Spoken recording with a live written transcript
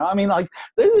I mean, like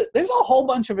there's a whole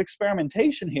bunch of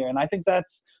experimentation here, and I think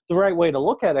that's the right way to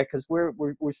look at it because we're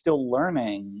still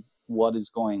learning what is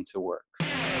going to work.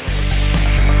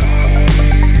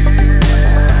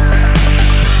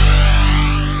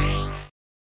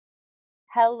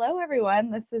 Hello,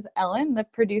 everyone. This is Ellen, the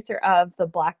producer of The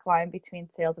Black Line Between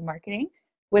Sales and Marketing,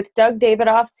 with Doug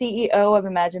Davidoff, CEO of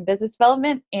Imagine Business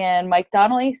Development, and Mike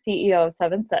Donnelly, CEO of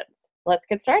 7 Cents. Let's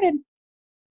get started.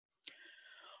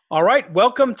 All right.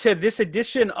 Welcome to this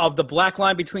edition of The Black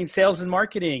Line Between Sales and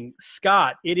Marketing.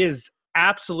 Scott, it is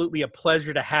absolutely a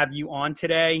pleasure to have you on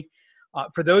today.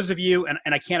 For those of you, and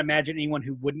I can't imagine anyone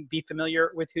who wouldn't be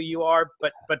familiar with who you are,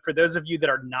 but for those of you that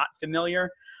are not familiar,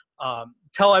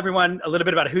 tell everyone a little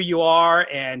bit about who you are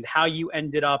and how you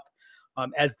ended up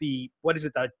as the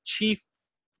chief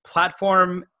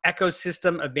platform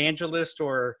ecosystem evangelist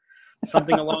or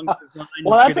something along those lines.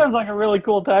 Well, that sounds like a really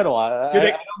cool title. I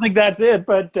don't think that's it,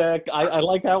 but I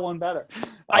like that one better.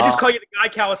 I just call you the Guy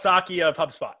Kawasaki of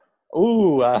HubSpot.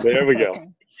 Ooh, there we go.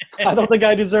 I don't think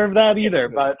I deserve that either,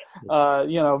 but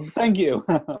thank you.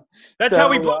 That's how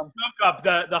we blow smoke up.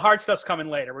 The hard stuff's coming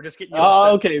later. We're just getting you.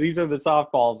 Okay. These are the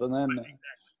softballs, and then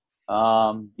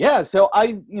so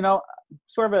I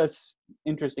sort of a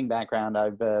interesting background.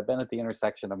 I've been at the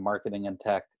intersection of marketing and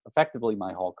tech effectively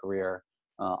my whole career.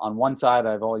 On one side,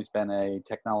 I've always been a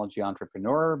technology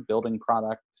entrepreneur, building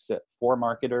products for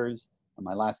marketers.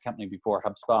 My last company before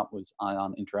HubSpot was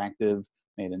Ion Interactive,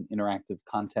 made an interactive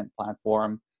content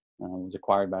platform. Was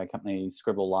acquired by a company,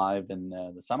 Scribble Live, in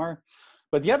the summer.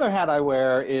 But the other hat I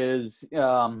wear is,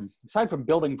 aside from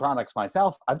building products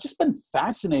myself, I've just been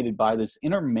fascinated by this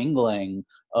intermingling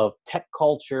of tech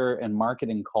culture and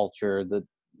marketing culture that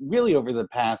really over the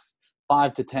past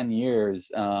 5 to 10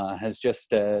 years has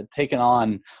just taken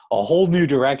on a whole new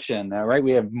direction, right?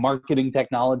 We have marketing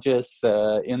technologists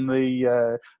in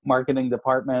the marketing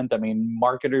department. I mean,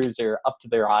 marketers are up to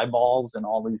their eyeballs in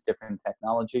all these different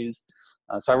technologies.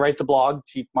 So I write the blog,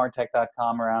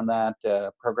 chiefmartech.com, around that,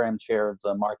 program chair of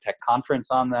the MarTech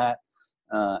conference on that.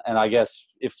 And I guess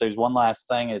if there's one last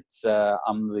thing, it's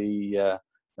I'm the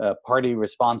party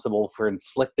responsible for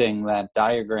inflicting that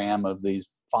diagram of these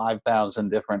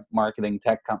 5,000 different marketing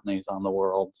tech companies on the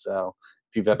world. So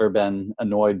if you've ever been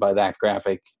annoyed by that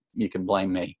graphic, you can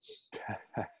blame me.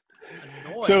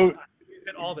 Annoyed? So I use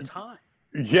it all the time.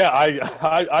 Yeah,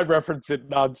 I reference it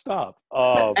nonstop.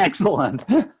 Excellent.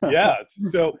 Yeah.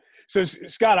 So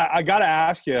Scott, I got to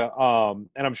ask you,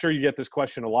 and I'm sure you get this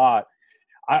question a lot.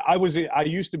 I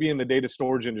used to be in the data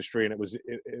storage industry, and it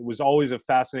was always a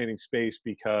fascinating space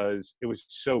because it was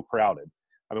so crowded.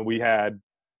 I mean, we had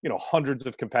hundreds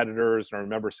of competitors, and I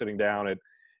remember sitting down at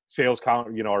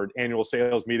our annual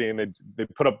sales meeting, and they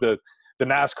put up the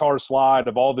NASCAR slide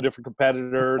of all the different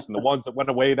competitors and the ones that went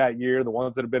away that year, the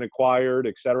ones that have been acquired,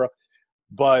 et cetera.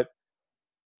 But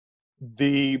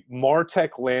the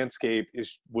MarTech landscape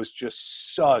was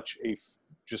just such a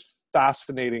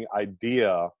fascinating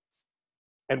idea.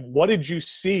 And what did you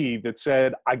see that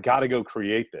said, I got to go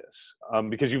create this?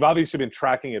 Because you've obviously been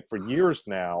tracking it for years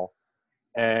now.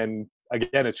 And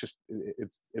again,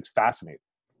 it's fascinating.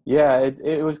 Yeah,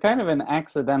 it was kind of an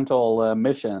accidental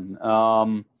mission.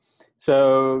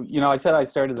 So, I said I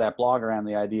started that blog around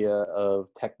the idea of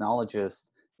technologists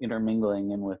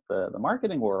intermingling in with the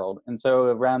marketing world. And so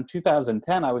around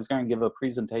 2010, I was going to give a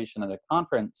presentation at a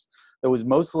conference that was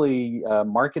mostly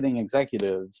marketing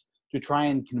executives to try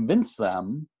and convince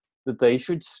them that they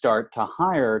should start to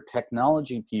hire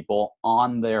technology people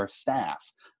on their staff.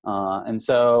 And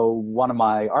so one of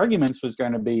my arguments was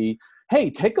going to be, hey,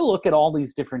 take a look at all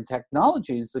these different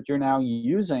technologies that you're now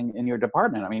using in your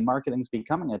department. I mean, marketing's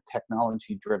becoming a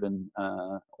technology-driven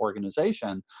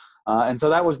organization. And so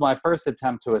that was my first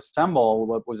attempt to assemble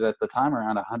what was at the time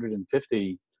around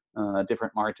 150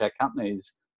 different MarTech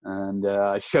companies. And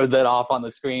I showed that off on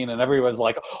the screen, and everyone's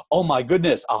like, oh my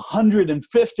goodness,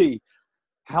 150.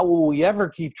 How will we ever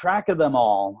keep track of them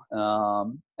all?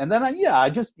 And then,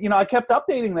 I kept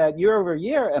updating that year over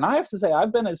year. And I have to say,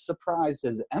 I've been as surprised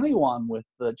as anyone with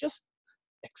the just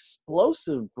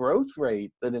explosive growth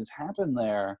rate that has happened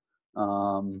there.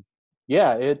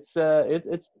 It's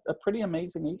a pretty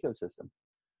amazing ecosystem.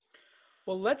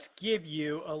 Well, let's give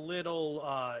you a little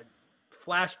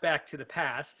flashback to the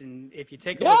past, and if you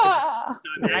take a look at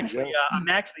this, I'm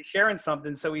actually sharing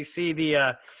something. So we see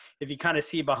if you kind of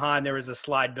see behind, there was a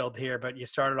slide build here, but you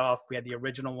started off, we had the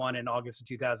original one in August of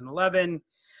 2011,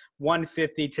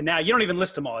 150 to now. You don't even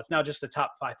list them all. It's now just the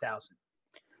top 5,000,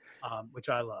 which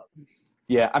I love.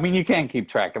 Yeah, I mean, you can't keep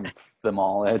track of them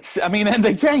all. And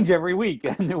they change every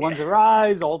week. New ones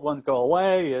arise, old ones go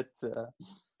away.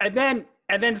 And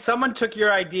And then someone took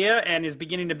your idea and is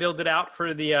beginning to build it out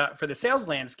for the sales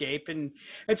landscape. And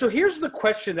so here's the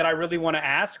question that I really want to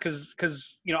ask,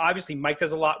 because obviously Mike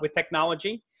does a lot with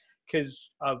technology because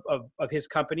of his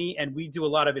company, and we do a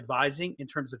lot of advising in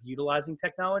terms of utilizing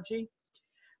technology.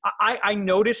 I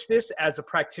noticed this as a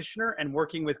practitioner and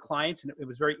working with clients, and it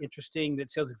was very interesting that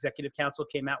Sales Executive Council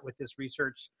came out with this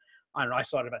research. I don't know, I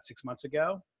saw it about 6 months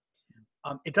ago.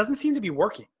 It doesn't seem to be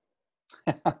working.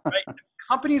 Right?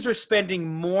 Companies are spending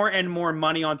more and more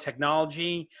money on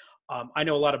technology. I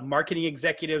know a lot of marketing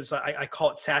executives, I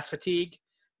call it SaaS fatigue.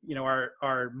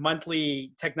 Our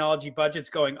monthly technology budget's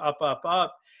going up, up,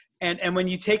 up. And when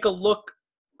you take a look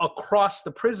across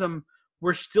the prism,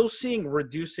 we're still seeing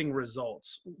reducing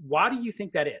results. Why do you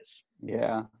think that is?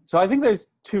 Yeah. So I think there's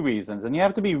two reasons, and you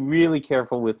have to be really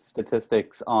careful with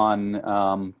statistics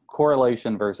on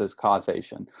correlation versus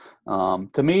causation.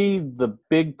 To me, the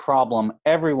big problem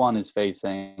everyone is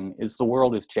facing is the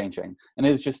world is changing, and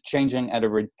it is just changing at a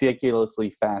ridiculously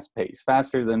fast pace,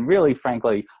 faster than really,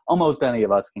 frankly, almost any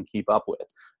of us can keep up with.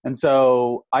 And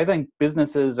so I think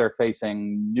businesses are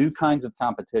facing new kinds of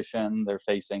competition. They're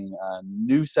facing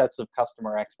new sets of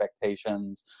customer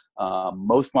expectations.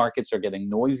 Most markets are getting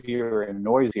noisier and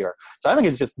noisier. So I think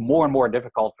it's just more and more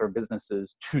difficult for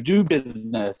businesses to do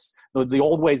business. The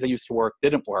old ways they used to work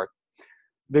didn't work.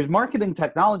 There's marketing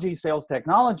technology, sales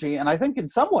technology, and I think in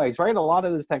some ways, right, a lot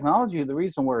of this technology, the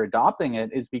reason we're adopting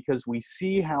it is because we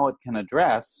see how it can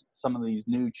address some of these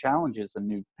new challenges and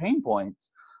new pain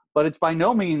points. But it's by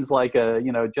no means like a,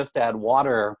 just add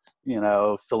water,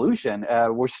 solution.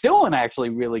 We're still in actually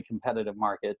really competitive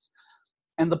markets.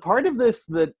 And the part of this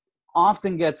that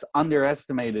often gets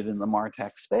underestimated in the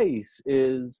MarTech space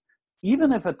is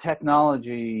even if a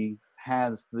technology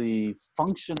has the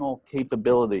functional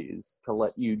capabilities to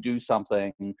let you do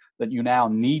something that you now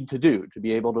need to do to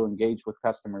be able to engage with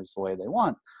customers the way they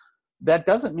want, that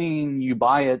doesn't mean you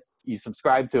buy it, you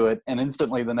subscribe to it, and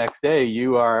instantly the next day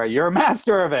you're a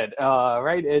master of it,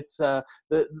 right? It's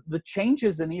the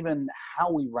changes in even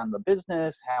how we run the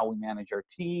business, how we manage our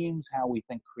teams, how we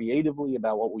think creatively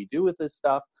about what we do with this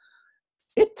stuff.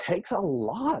 It takes a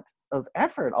lot of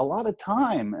effort, a lot of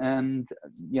time, and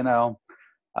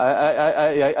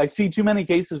I see too many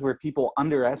cases where people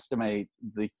underestimate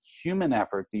the human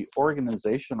effort, the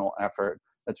organizational effort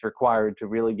that's required to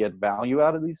really get value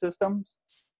out of these systems.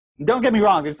 And don't get me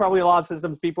wrong, there's probably a lot of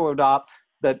systems people adopt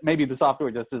that maybe the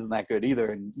software just isn't that good either,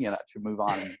 and should move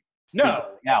on and do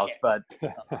something else. But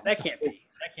that can't be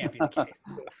the case.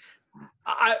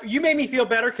 You made me feel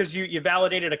better because you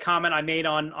validated a comment I made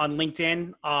on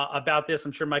LinkedIn about this.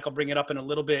 I'm sure Mike will bring it up in a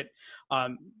little bit.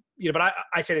 But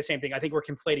I say the same thing. I think we're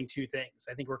conflating two things.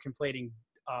 I think we're conflating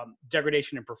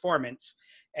degradation in performance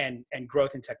and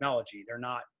growth in technology. They're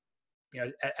not,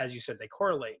 as you said, they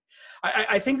correlate.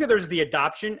 I think that there's the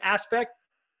adoption aspect,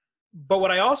 but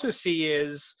what I also see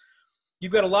is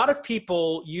you've got a lot of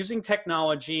people using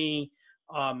technology,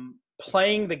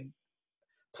 playing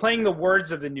the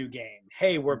words of the new game.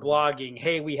 Hey, we're blogging.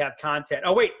 Hey, we have content.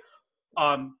 Oh, wait.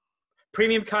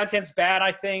 Premium content's bad,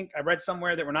 I think. I read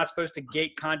somewhere that we're not supposed to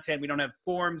gate content. We don't have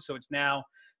forms, so it's now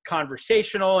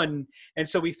conversational. And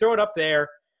so we throw it up there,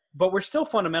 but we're still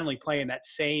fundamentally playing that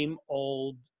same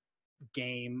old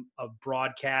game of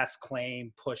broadcast,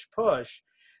 claim, push.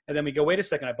 And then we go, wait a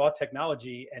second, I bought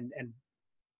technology, and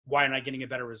why am I getting a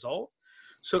better result?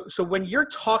 So when you're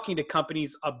talking to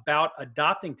companies about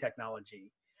adopting technology,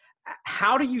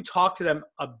 how do you talk to them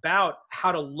about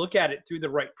how to look at it through the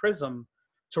right prism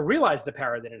to realize the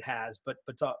power that it has, but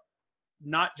to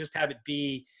not just have it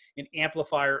be an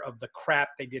amplifier of the crap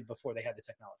they did before they had the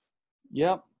technology?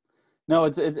 Yep. No,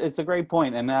 it's a great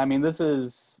point. And I mean, this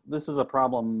is a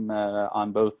problem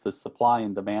on both the supply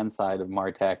and demand side of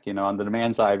MarTech. On the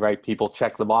demand side, right, people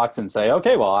check the box and say,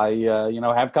 okay, well, I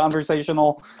have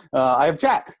conversational, I have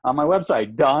chat on my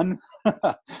website, done.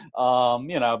 But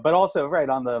also, right,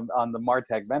 on the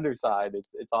MarTech vendor side,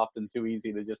 it's often too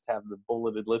easy to just have the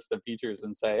bulleted list of features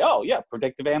and say, oh yeah,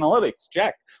 predictive analytics,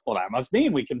 check. Well, that must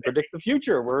mean we can predict the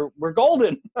future. We're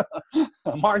golden.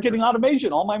 Marketing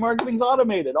automation, all my marketing's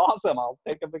automated. Awesome. I'll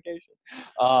take a vacation.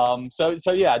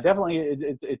 So yeah, definitely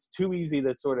it's too easy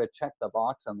to sort of check the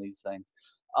box on these things.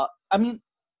 I mean,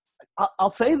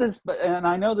 I'll say this, and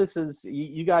I know this is,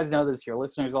 you guys know this, your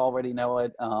listeners already know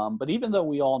it, but even though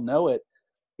we all know it,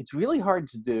 it's really hard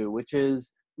to do, which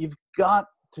is you've got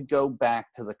to go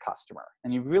back to the customer,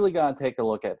 and you've really got to take a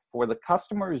look at, for the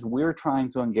customers we're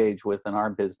trying to engage with in our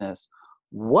business,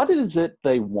 what is it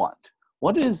they want?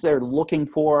 What it is they're looking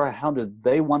for? How do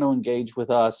they want to engage with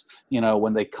us?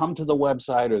 When they come to the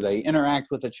website or they interact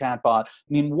with the chatbot,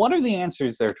 what are the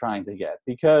answers they're trying to get?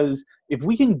 Because if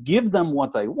we can give them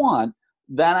what they want,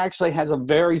 that actually has a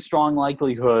very strong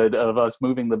likelihood of us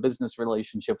moving the business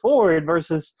relationship forward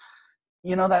versus,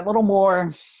 that little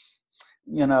more,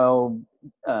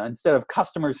 instead of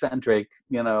customer centric,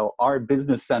 our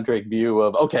business centric view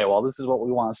of, okay, well, this is what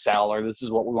we want to sell, or this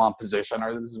is what we want to position,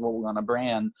 or this is what we want to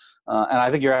brand. And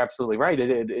I think you're absolutely right.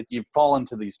 You fall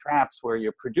into these traps where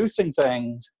you're producing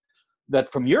things that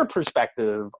from your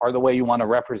perspective are the way you want to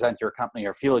represent your company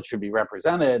or feel it should be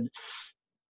represented.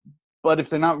 But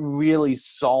if they're not really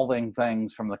solving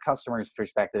things from the customer's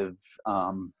perspective,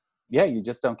 you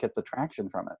just don't get the traction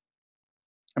from it.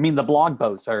 The blog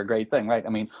posts are a great thing, right?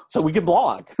 So we could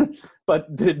blog, but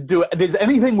is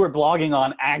anything we're blogging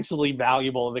on actually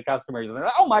valuable to the customers? And they're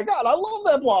like, oh my God, I love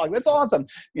that blog. That's awesome.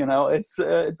 It's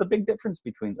a big difference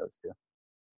between those two.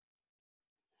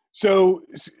 So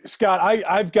Scott,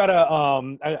 I've got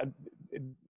a,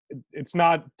 it's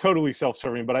not totally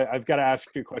self-serving, but I've got to ask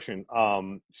you a question.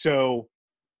 And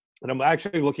I'm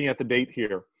actually looking at the date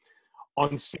here.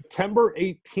 On September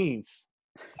 18th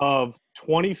of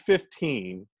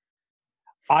 2015,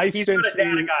 He's not a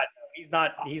data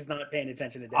god. He's not paying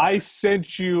attention to data. I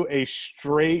sent you a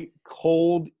straight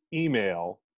cold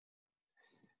email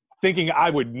thinking I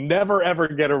would never, ever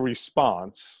get a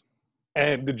response.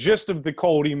 And the gist of the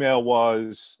cold email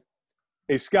was,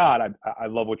 hey, Scott, I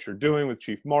love what you're doing with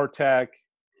Chief MarTech.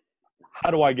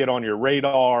 How do I get on your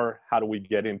radar? How do we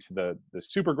get into the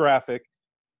super graphic?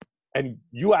 And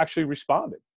you actually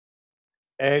responded.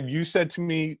 And you said to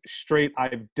me straight,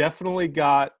 I've definitely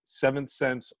got Seventh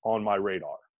Sense on my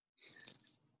radar.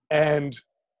 And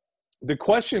the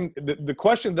question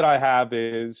that I have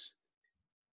is,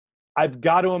 I've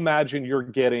got to imagine you're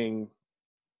getting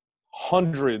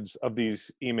hundreds of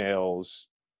these emails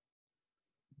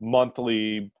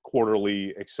monthly,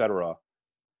 quarterly, etc.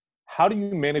 How do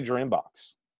you manage your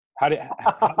inbox? How do you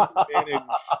manage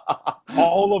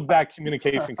all of that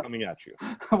communication coming at you?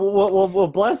 Well,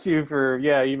 bless you for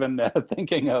even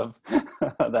thinking of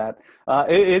that.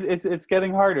 It's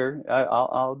getting harder.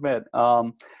 I'll admit.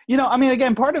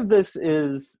 Again, part of this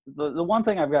is the one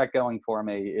thing I've got going for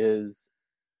me is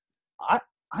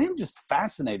I am just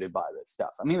fascinated by this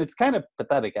stuff. It's kind of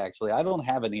pathetic, actually. I don't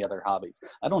have any other hobbies.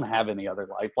 I don't have any other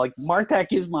life. Like, MarTech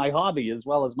is my hobby as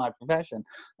well as my profession.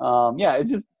 It's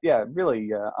just, really,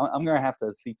 I'm going to have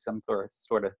to seek some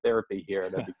sort of therapy here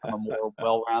to become a more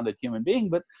well-rounded human being.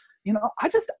 But, I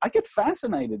get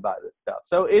fascinated by this stuff.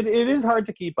 So it is hard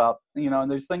to keep up,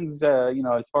 and there's things,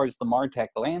 as far as the MarTech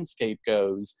landscape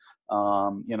goes,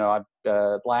 I've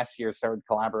last year started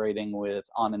collaborating with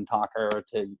On Talker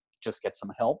to just get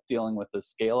some help dealing with the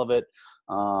scale of it.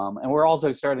 And we're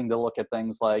also starting to look at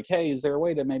things like, hey, is there a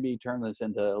way to maybe turn this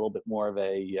into a little bit more of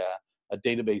a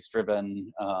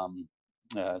database-driven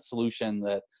solution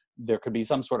that there could be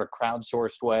some sort of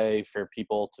crowdsourced way for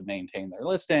people to maintain their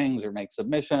listings or make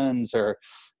submissions, or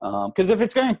because if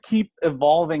it's going to keep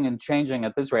evolving and changing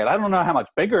at this rate, I don't know how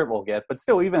much bigger it will get, but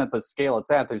still, even at the scale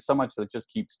it's at, there's so much that just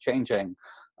keeps changing.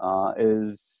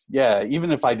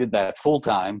 Even if I did that full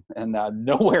time and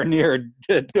nowhere near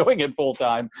doing it full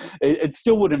time, it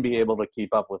still wouldn't be able to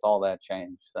keep up with all that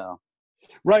change. So,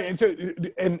 right, and so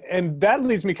and that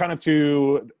leads me kind of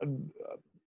to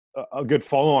a good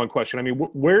follow-on question.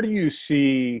 Where do you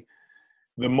see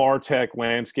the MarTech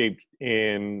landscape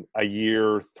in a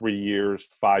year, 3 years,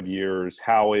 5 years?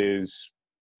 How is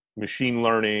machine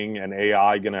learning and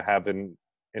AI going to have an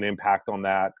impact on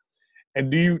that? And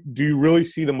do you really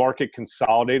see the market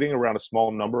consolidating around a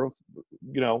small number of,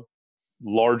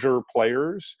 larger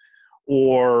players,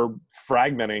 or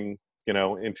fragmenting,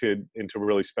 into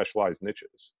really specialized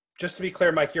niches? Just to be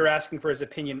clear, Mike, you're asking for his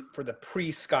opinion for the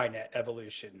pre-Skynet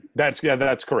evolution. That's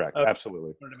correct. Okay.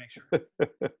 Absolutely. I wanted to make sure.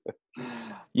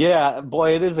 Yeah,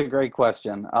 boy, it is a great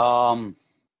question.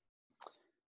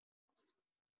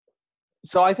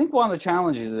 So I think one of the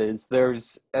challenges is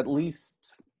there's at least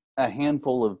a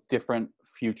handful of different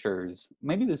futures.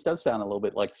 Maybe this does sound a little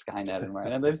bit like Skynet,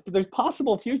 right? And there's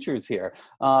possible futures here,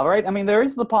 right? There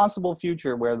is the possible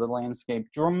future where the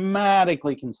landscape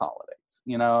dramatically consolidates,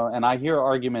 and I hear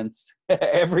arguments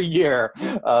every year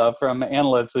from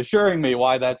analysts assuring me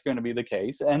why that's going to be the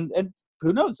case. And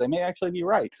who knows, they may actually be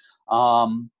right.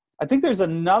 I think there's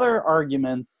another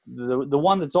argument, the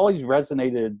one that's always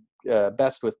resonated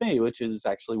best with me, which is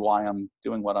actually why I'm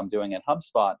doing what I'm doing at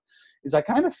HubSpot, is I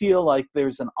kind of feel like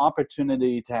there's an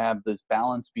opportunity to have this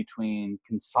balance between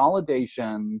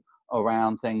consolidation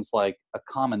around things like a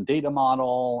common data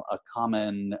model, a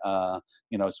common,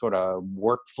 sort of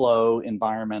workflow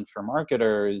environment for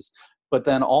marketers, but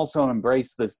then also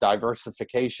embrace this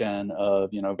diversification of,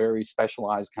 very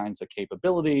specialized kinds of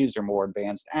capabilities or more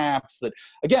advanced apps that,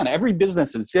 again, every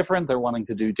business is different. They're wanting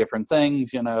to do different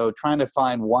things, trying to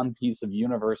find one piece of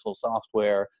universal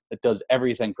software that does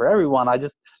everything for everyone. I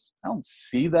don't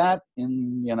see that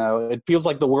it feels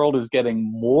like the world is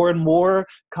getting more and more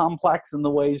complex in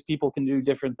the ways people can do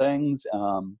different things.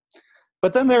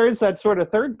 But then there is that sort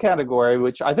of third category,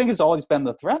 which I think has always been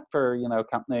the threat for,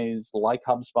 companies like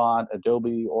HubSpot,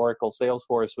 Adobe, Oracle,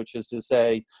 Salesforce, which is to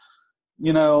say,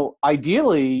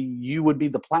 ideally you would be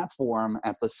the platform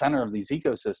at the center of these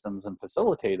ecosystems and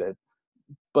facilitate it.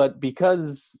 But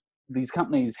because these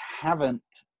companies haven't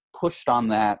pushed on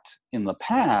that in the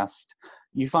past,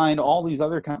 you find all these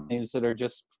other companies that are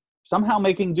just somehow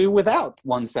making do without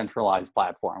one centralized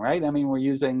platform, right? I mean, we're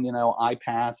using,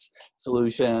 iPaaS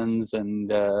solutions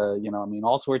and,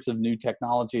 all sorts of new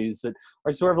technologies that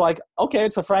are sort of like, okay,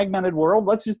 it's a fragmented world.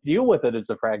 Let's just deal with it as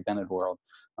a fragmented world.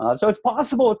 So it's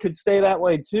possible it could stay that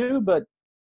way too, but,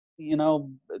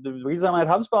 the reason I'm at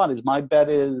HubSpot is my bet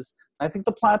is I think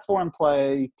the platform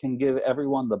play can give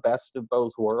everyone the best of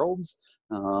both worlds,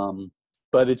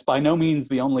 but it's by no means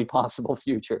the only possible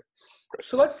future.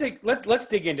 So let's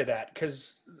dig into that,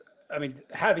 because I mean,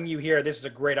 having you here, this is a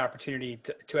great opportunity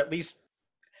to at least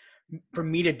for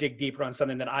me to dig deeper on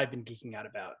something that I've been geeking out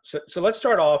about. So let's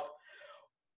start off.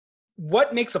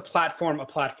 What makes a platform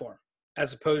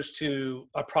as opposed to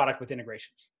a product with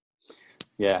integrations?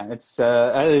 Yeah,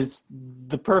 that is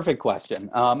the perfect question.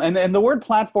 And the word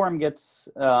platform gets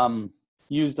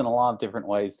used in a lot of different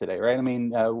ways today, right? I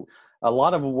mean, a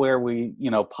lot of where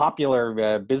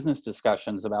popular business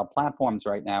discussions about platforms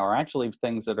right now are actually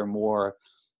things that are more,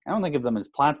 I don't think of them as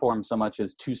platforms so much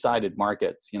as two-sided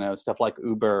markets, stuff like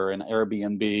Uber and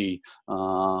Airbnb,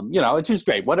 it's just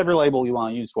great, whatever label you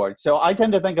want to use for it. So I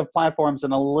tend to think of platforms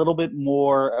in a little bit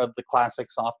more of the classic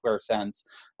software sense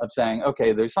of saying,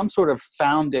 okay, there's some sort of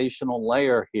foundational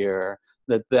layer here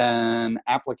that then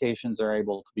applications are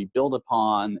able to be built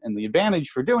upon. And the advantage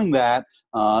for doing that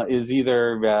is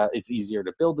either it's easier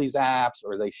to build these apps,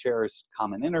 or they share a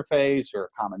common interface or a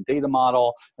common data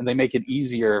model, and they make it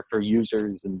easier for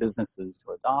users and businesses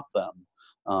to adopt them.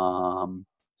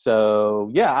 So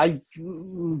yeah, I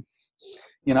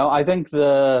think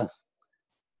the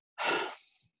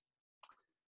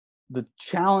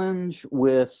challenge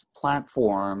with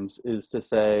platforms is to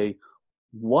say,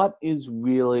 what is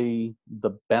really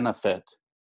the benefit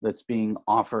that's being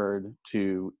offered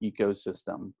to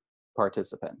ecosystem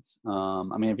participants?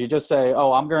 I mean, if you just say,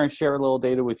 oh, I'm going to share a little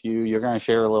data with you, you're going to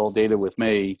share a little data with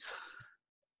me,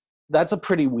 that's a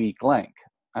pretty weak link.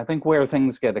 I think where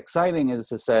things get exciting is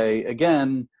to say,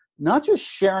 again, not just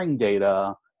sharing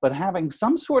data, but having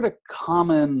some sort of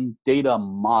common data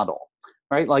model,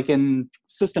 right? Like in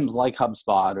systems like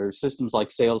HubSpot or systems like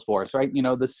Salesforce, right?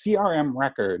 The CRM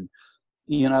record,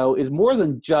 is more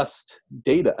than just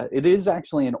data. It is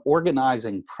actually an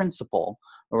organizing principle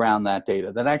around that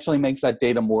data that actually makes that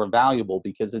data more valuable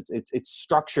because it's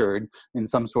structured in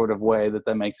some sort of way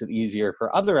that makes it easier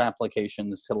for other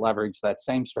applications to leverage that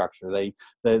same structure. They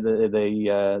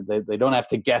don't have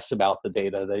to guess about the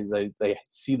data. They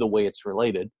see the way it's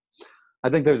related. I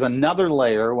think there's another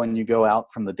layer when you go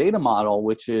out from the data model,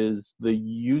 which is the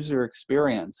user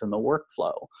experience and the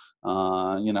workflow.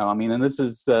 And this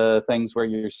is things where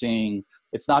you're seeing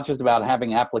it's not just about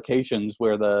having applications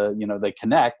where they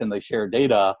connect and they share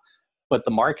data, but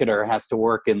the marketer has to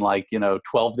work in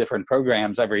 12 different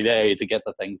programs every day to get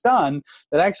the things done.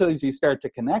 That actually, as you start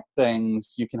to connect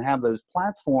things, you can have those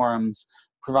platforms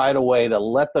provide a way to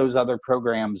let those other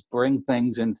programs bring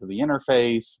things into the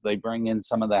interface. They bring in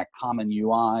some of that common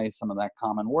UI, some of that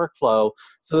common workflow.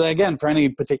 So that, again, for any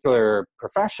particular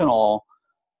professional,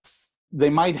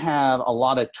 they might have a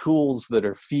lot of tools that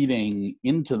are feeding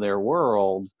into their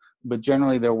world, but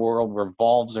generally their world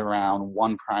revolves around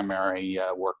one primary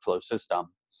workflow system.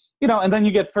 And then you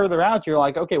get further out, you're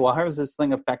like, okay, well, how is this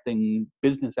thing affecting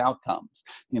business outcomes?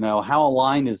 How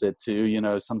aligned is it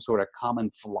to, some sort of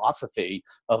common philosophy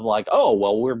of like, oh,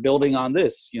 well, we're building on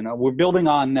this, we're building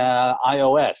on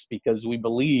iOS because we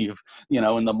believe,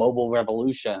 in the mobile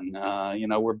revolution.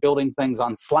 We're building things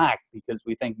on Slack because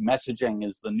we think messaging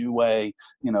is the new way,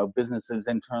 businesses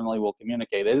internally will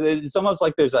communicate. It's almost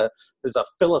like there's a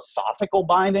philosophical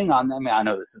binding on them. I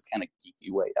know this is kind of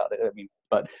geeky way out of it.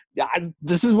 But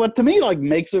this is what to me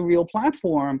makes a real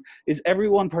platform is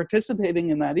everyone participating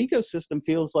in that ecosystem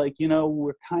feels like,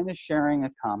 we're kind of sharing a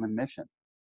common mission.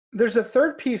 There's a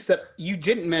third piece that you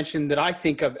didn't mention that I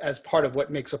think of as part of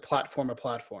what makes a platform.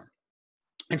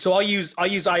 And so I'll use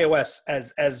iOS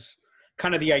as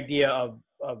kind of the idea of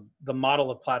the model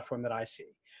of platform that I see.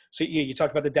 So you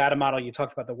talked about the data model, you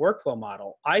talked about the workflow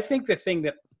model. I think the thing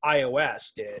that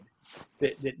iOS did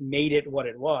that made it what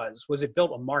it was it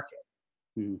built a market.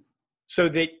 Mm-hmm. So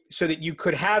that you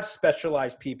could have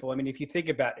specialized people. I mean, if you think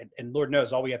about it, and Lord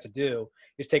knows all we have to do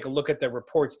is take a look at the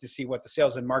reports to see what the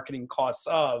sales and marketing costs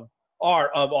are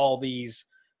of all these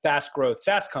fast growth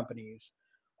SaaS companies.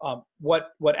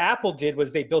 What Apple did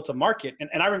was they built a market, and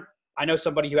I know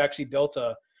somebody who actually built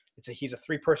he's a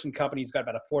 3-person company. He's got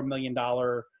about a $4 million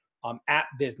app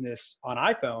business on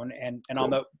iPhone, and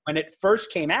cool. When it first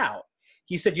came out,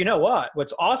 he said, you know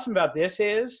what's awesome about this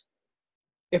is,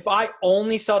 if I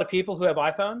only sell to people who have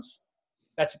iPhones,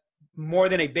 that's more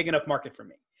than a big enough market for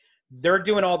me. They're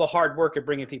doing all the hard work of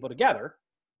bringing people together,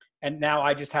 and now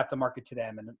I just have to market to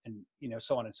them, and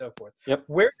so on and so forth. Yep.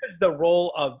 Where does the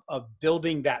role of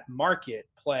building that market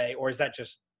play, or does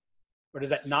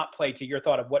that not play to your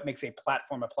thought of what makes a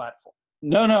platform a platform?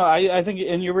 No, I think,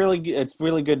 and it's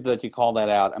really good that you call that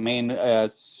out. I mean,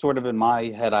 sort of in my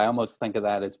head, I almost think of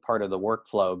that as part of the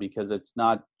workflow, because it's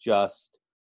not just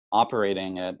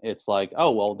operating it. It's like,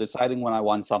 oh, well, deciding when I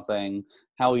want something,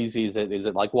 how easy is it? Is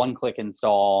it like one-click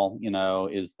install?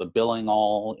 Is the billing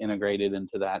all integrated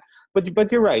into that?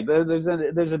 But you're right. There's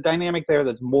a dynamic there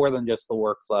that's more than just the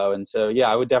workflow. And so,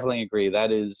 yeah, I would definitely agree. That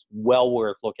is well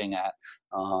worth looking at.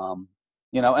 And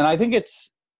I think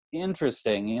it's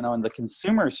interesting, in the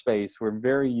consumer space, we're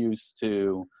very used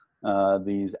to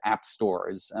these app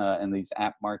stores and these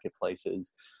app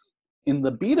marketplaces. In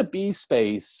the B2B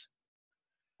space,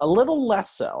 a little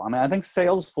less so. I mean, I think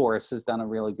Salesforce has done a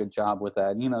really good job with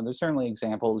that. There's certainly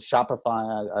examples.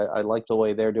 Shopify, I like the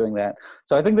way they're doing that.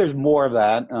 So I think there's more of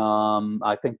that.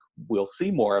 I think we'll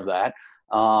see more of that.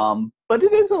 But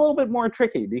it is a little bit more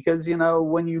tricky because,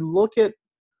 when you look at,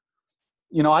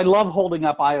 I love holding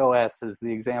up iOS as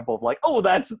the example of like, oh,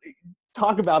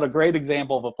 talk about a great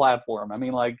example of a platform. I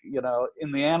mean, like,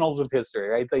 in the annals of history,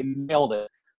 right? They nailed it.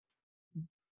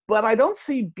 But I don't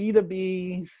see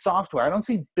B2B software, I don't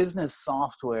see business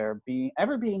software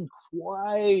ever being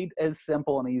quite as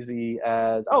simple and easy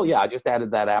as, oh yeah, I just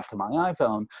added that app to my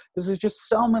iPhone, because there's just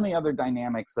so many other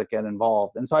dynamics that get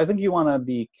involved. And so I think you want to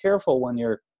be careful when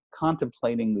you're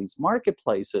contemplating these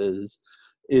marketplaces,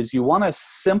 is you want to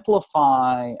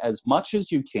simplify as much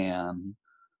as you can,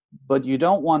 but you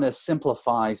don't want to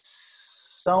simplify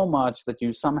so much that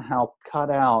you somehow cut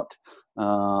out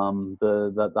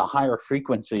the higher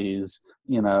frequencies,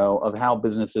 of how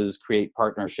businesses create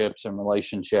partnerships and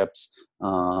relationships,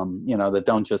 that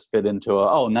don't just fit into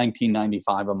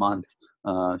 $19.95 a month.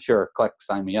 Sure, click,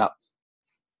 sign me up.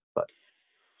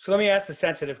 So let me ask the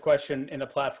sensitive question in the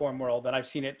platform world, and I've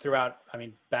seen it throughout,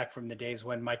 back from the days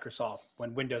when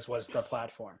Windows was the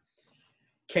platform.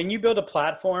 Can you build a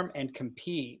platform and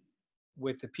compete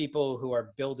with the people who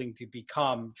are building to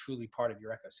become truly part of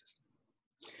your ecosystem?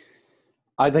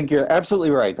 I think you're absolutely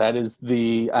right. That is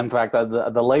in fact,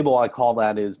 the label I call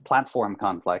that is platform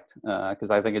conflict,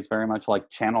 because I think it's very much like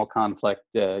channel conflict,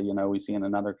 we see in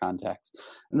another context.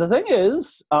 And the thing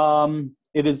is,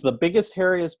 it is the biggest,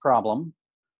 hairiest problem.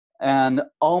 And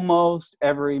almost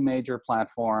every major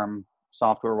platform,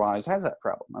 software-wise, has that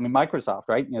problem. I mean, Microsoft,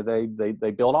 right?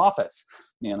 They built Office.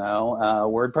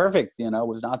 WordPerfect,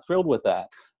 was not thrilled with that.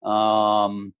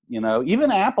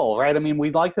 Even Apple, right? I mean,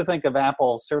 we'd like to think of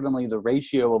Apple, certainly the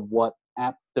ratio of what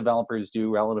app developers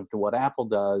do relative to what Apple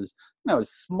does,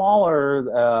 is smaller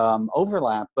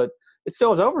overlap, but it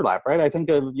still has overlap, right? I think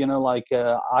of,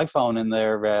 iPhone and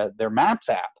their Maps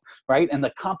app, right? And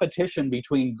the competition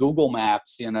between Google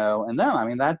Maps, and them. I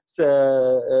mean, that's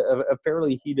a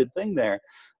fairly heated thing there.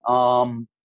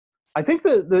 I think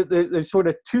that there's sort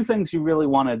of two things you really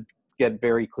want to get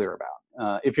very clear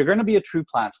about. If you're going to be a true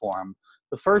platform,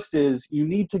 the first is you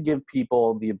need to give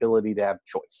people the ability to have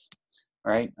choice,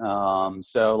 right?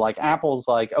 So like Apple's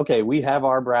like, okay, we have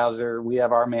our browser, we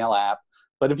have our mail app,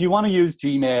 but if you want to use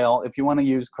Gmail, if you want to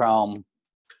use Chrome,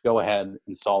 go ahead,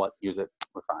 install it, use it,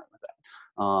 we're fine with that.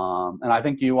 And I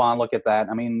think you want to look at that.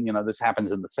 I mean, this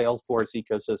happens in the Salesforce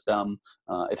ecosystem.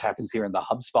 It happens here in the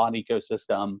HubSpot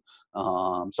ecosystem.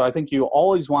 So I think you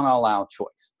always want to allow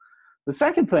choice. The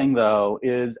second thing, though,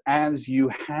 is as you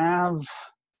have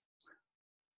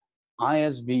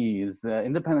ISVs,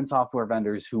 independent software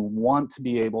vendors who want to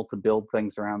be able to build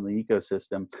things around the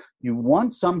ecosystem, you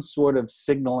want some sort of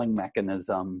signaling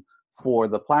mechanism for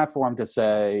the platform to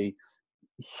say,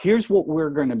 here's what we're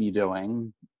going to be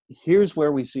doing. here's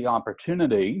where we see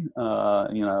opportunity,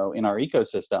 in our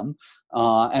ecosystem.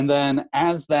 And then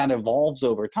as that evolves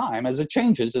over time, as it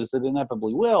changes, as it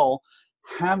inevitably will,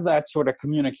 have that sort of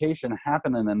communication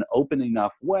happen in an open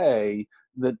enough way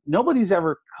that nobody's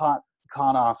ever caught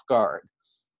off guard.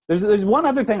 There's one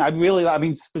other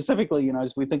thing specifically,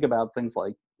 as we think about things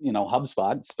like,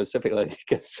 HubSpot specifically,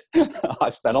 because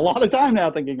I've spent a lot of time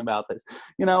now thinking about this,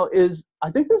 is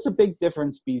I think there's a big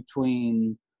difference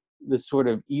between this sort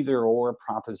of either or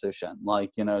proposition,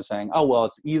 like, saying, oh, well,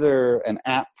 it's either an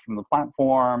app from the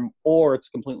platform or it's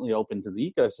completely open to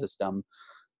the ecosystem.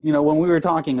 When we were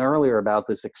talking earlier about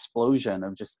this explosion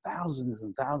of just thousands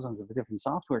and thousands of different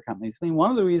software companies, one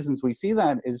of the reasons we see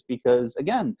that is because,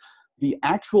 again, the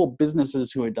actual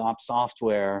businesses who adopt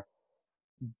software,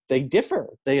 they differ.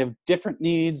 They have different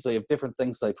needs. They have different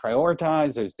things they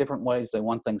prioritize. There's different ways they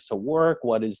want things to work.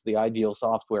 What is the ideal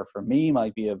software for me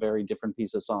might be a very different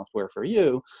piece of software for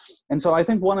you. And so I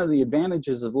think one of the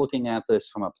advantages of looking at this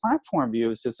from a platform view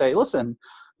is to say, listen,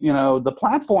 the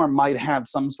platform might have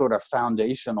some sort of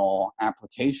foundational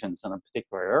applications in a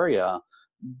particular area,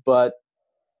 but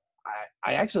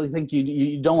I actually think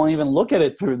you don't even look at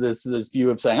it through this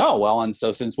view of saying, oh, well, and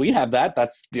so since we have that,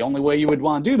 that's the only way you would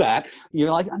want to do that.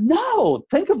 You're like, no,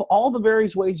 think of all the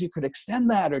various ways you could extend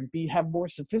that or have more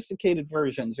sophisticated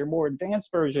versions or more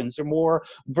advanced versions or more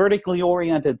vertically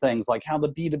oriented things, like how the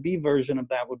B2B version of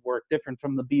that would work different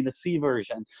from the B2C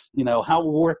version, how it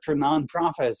would work for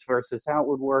nonprofits versus how it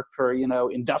would work for,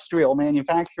 industrial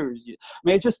manufacturers.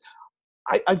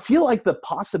 I feel like the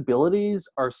possibilities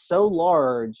are so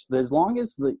large that as long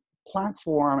as the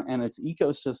platform and its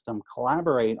ecosystem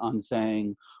collaborate on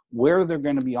saying where there are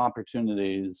going to be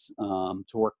opportunities to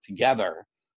work together,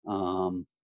 I don't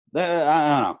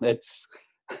know. It's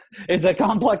a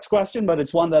complex question, but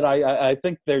it's one that I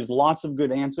think there's lots of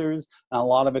good answers. And a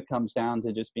lot of it comes down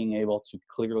to just being able to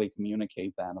clearly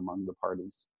communicate that among the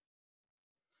parties.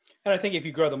 And I think if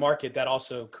you grow the market, that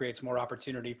also creates more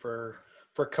opportunity for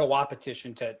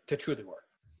co-opetition to truly work.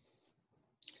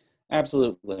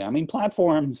 Absolutely.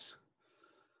 platforms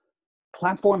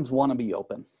want to be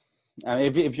open.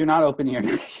 If you're not open, you're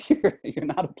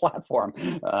not a platform.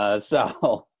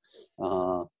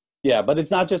 Yeah, but it's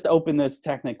not just openness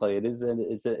technically.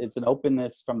 It's an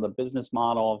openness from the business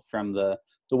model, from the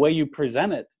way you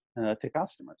present it to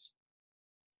customers.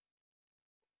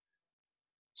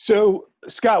 So,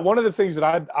 Scott, one of the things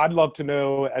that I'd love to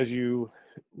know as you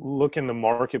look in the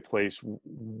marketplace,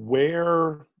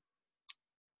 where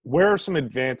are some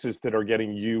advances that are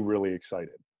getting you really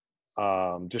excited?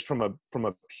 Just from a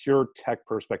pure tech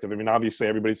perspective. Obviously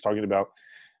everybody's talking about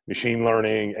machine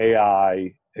learning,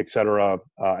 AI, et cetera.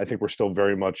 I think we're still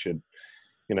very much at,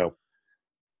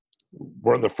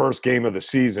 we're in the first game of the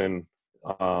season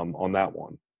on that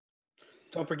one.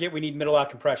 Don't forget, we need middle out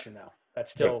compression now.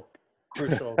 That's still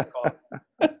crucial.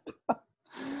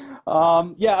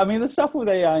 The stuff with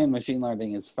AI and machine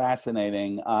learning is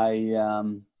fascinating.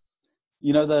 The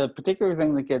particular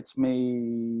thing that gets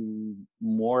me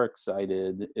more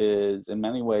excited is, in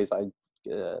many ways, I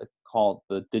call it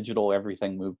the digital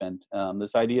everything movement.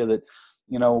 This idea that,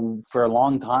 for a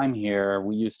long time here,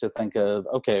 we used to think of,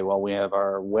 okay, well, we have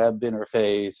our web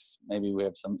interface, maybe we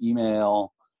have some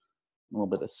email, a little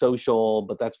bit of social,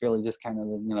 but that's really just kind of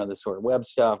the sort of web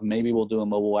stuff. Maybe we'll do a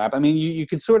mobile app. You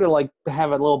could sort of like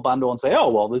have a little bundle and say,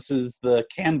 oh, well, this is the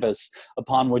canvas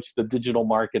upon which the digital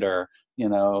marketer,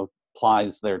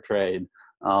 plies their trade.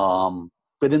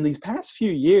 But in these past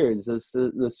few years, this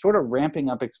sort of ramping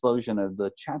up explosion of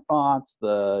the chatbots,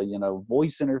 the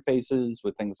voice interfaces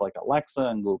with things like Alexa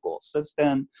and Google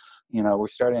Assistant, we're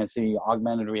starting to see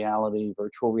augmented reality,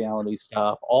 virtual reality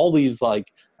stuff, all these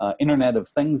Internet of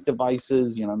Things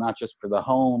devices, not just for the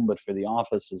home, but for the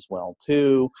office as well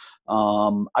too.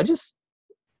 I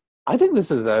think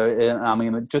this is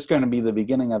just going to be the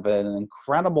beginning of an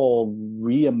incredible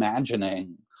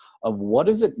reimagining of what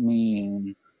does it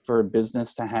mean for a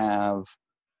business to have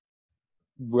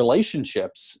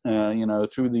relationships,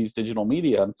 through these digital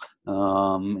media,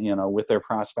 with their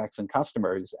prospects and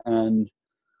customers. And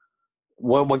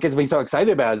what gets me so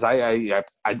excited about it is I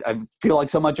feel like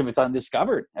so much of it's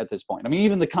undiscovered at this point.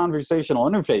 Even the conversational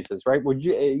interfaces, right?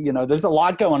 There's a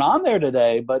lot going on there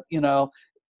today, but,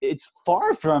 it's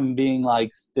far from being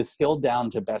distilled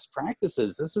down to best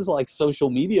practices. This is like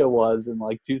social media was in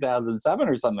 2007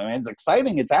 or something. It's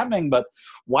exciting, it's happening, but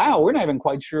wow, we're not even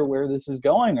quite sure where this is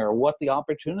going or what the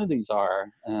opportunities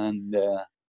are. And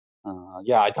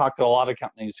I talked to a lot of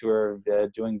companies who are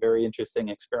doing very interesting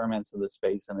experiments in this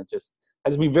space, and it just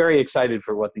has me very excited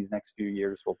for what these next few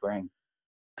years will bring.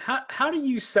 How do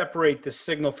you separate the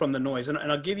signal from the noise? And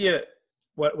I'll give you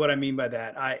what I mean by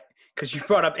that. Because you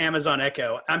brought up Amazon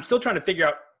Echo. I'm still trying to figure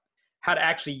out how to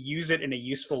actually use it in a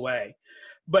useful way.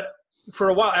 But for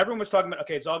a while, everyone was talking about,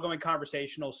 okay, it's all going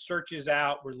conversational. Search is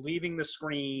out. We're leaving the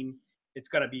screen. It's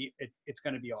going to be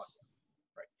audio,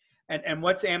 right? And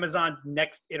what's Amazon's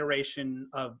next iteration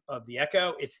of the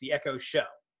Echo? It's the Echo Show.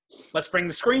 Let's bring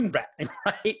the screen back,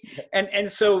 right? And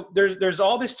so there's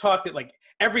all this talk that like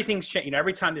everything's changed. You know,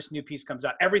 every time this new piece comes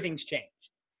out, everything's changed,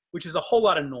 which is a whole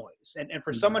lot of noise. And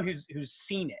for someone who's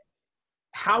seen it,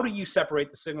 how do you separate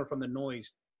the signal from the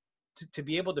noise to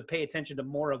be able to pay attention to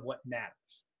more of what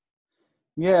matters?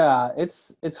 Yeah,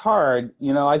 it's hard.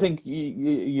 You know, I think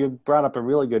you brought up a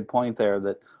really good point there,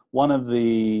 that one of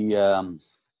the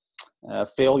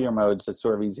failure modes that's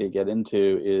sort of easy to get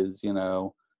into is, you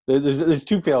know, there's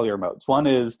two failure modes. One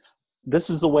is,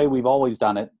 this is the way we've always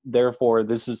done it, therefore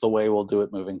this is the way we'll do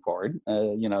it moving forward.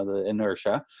 You know, the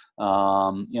inertia.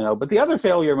 You know, but the other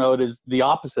failure mode is the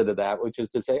opposite of that, which is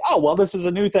to say, oh, well, this is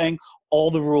a new thing. All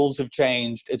the rules have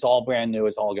changed. It's all brand new.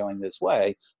 It's all going this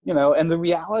way. You know, and the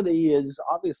reality is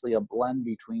obviously a blend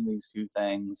between these two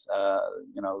things.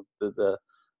 You know,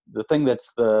 the thing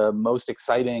that's the most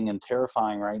exciting and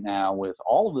terrifying right now with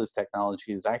all of this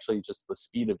technology is actually just the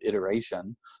speed of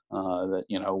iteration that,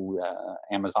 you know,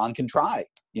 Amazon can try,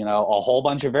 you know, a whole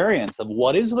bunch of variants of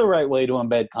what is the right way to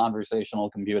embed conversational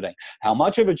computing, how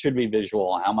much of it should be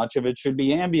visual, how much of it should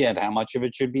be ambient, how much of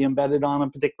it should be embedded on a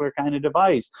particular kind of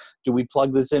device. Do we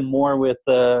plug this in more with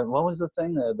what was the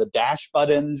thing, the dash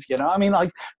buttons, you know? I mean,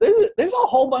 like there's a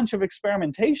whole bunch of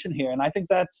experimentation here, and I think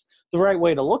that's the right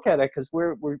way to look at it, because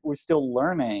we're still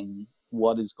learning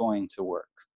what is going to work.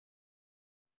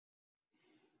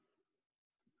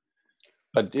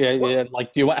 But yeah,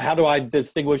 like, how do I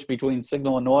distinguish between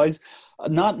signal and noise?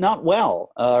 Not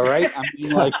well, right? I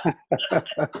mean, like,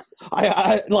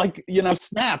 I like, you know,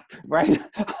 Snap, right?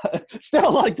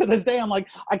 Still, like, to this day, I'm like,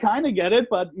 I kind of get it,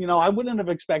 but, you know, I wouldn't have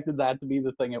expected that to be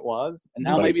the thing it was, and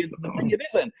now maybe it's the thing it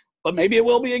isn't, but maybe it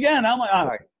will be again. I'm like, all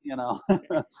right, you know.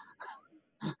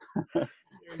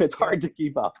 It's hard to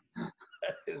keep up. That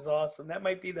is awesome. That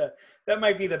might be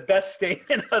the best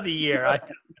statement of the year. I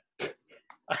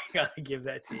gotta give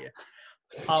that to you.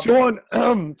 So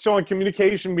on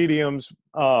communication mediums,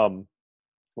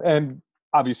 and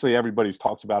obviously everybody's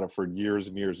talked about it for years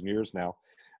and years and years now,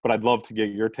 but I'd love to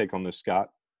get your take on this, Scott.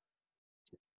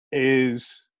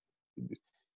 Is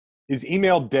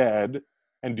email dead,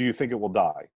 and do you think it will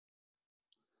die?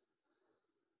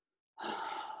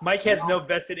 Mike has no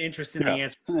vested interest in the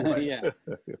answer. Yeah.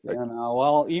 You know,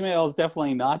 well, email is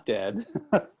definitely not dead.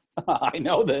 I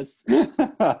know this.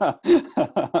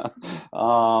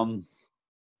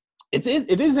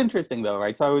 It is interesting though,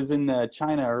 right? So I was in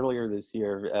China earlier this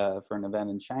year for an event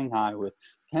in Shanghai with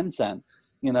Tencent,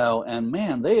 you know, and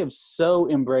man, they have so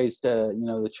embraced, you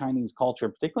know, the Chinese culture,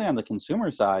 particularly on the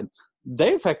consumer side.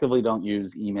 They effectively don't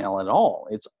use email at all.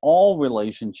 It's all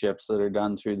relationships that are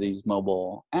done through these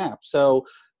mobile apps. So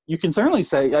you can certainly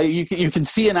say, you can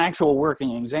see an actual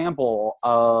working example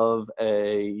of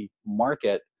a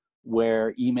market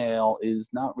where email is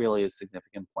not really a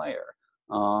significant player.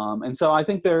 And so I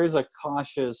think there is a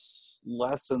cautious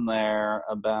lesson there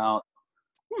about,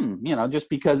 you know, just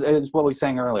because, it's what we were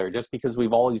saying earlier, just because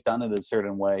we've always done it a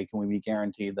certain way, can we be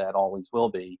guaranteed that always will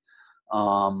be?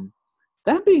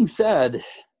 That being said,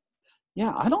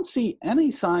 yeah, I don't see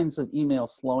any signs of email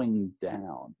slowing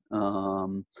down.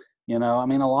 You know, I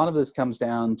mean, a lot of this comes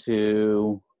down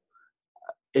to,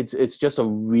 it's just a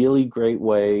really great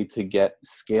way to get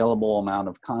scalable amount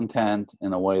of content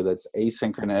in a way that's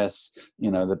asynchronous,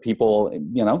 you know, that people,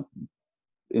 you know,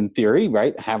 in theory,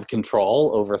 right, have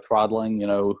control over throttling, you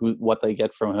know, what they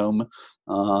get from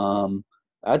whom.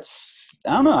 That's,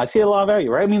 I don't know, I see a lot of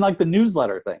value, right? I mean, like the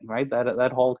newsletter thing, right?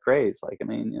 That whole craze. Like, I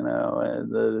mean, you know,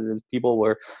 the people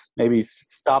were maybe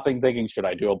stopping thinking, should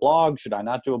I do a blog? Should I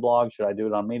not do a blog? Should I do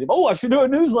it on Medium? Oh, I should do a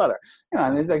newsletter. You know,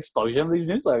 and there's an explosion of these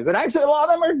newsletters. And actually, a lot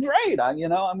of them are great. You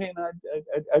know, I mean,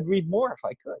 I'd read more if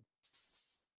I could.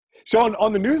 So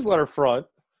on the newsletter front,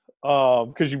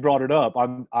 because you brought it up,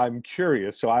 I'm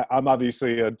curious. So I'm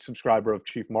obviously a subscriber of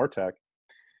Chief MarTech,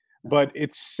 but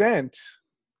it's sent,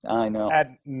 I know,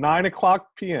 at 9:00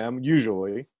 p.m.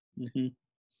 usually,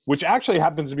 which actually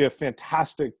happens to be a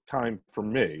fantastic time for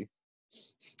me.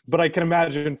 But I can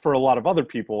imagine for a lot of other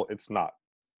people, it's not.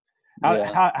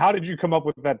 How did you come up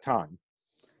with that time?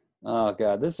 Oh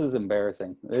God, this is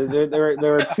embarrassing.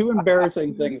 There are two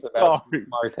embarrassing things about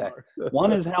MarTech.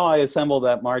 One is how I assembled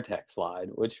that MarTech slide,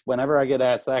 which whenever I get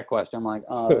asked that question, I'm like,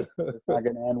 oh, this is not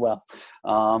going to end well.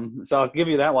 So I'll give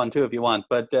you that one too if you want.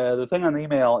 But the thing on the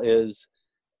email is,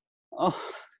 oh,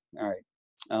 all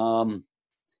right.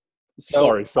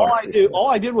 So Sorry. all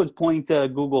I did was point to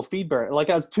Google Feedburner. Like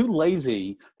I was too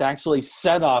lazy to actually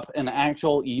set up an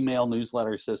actual email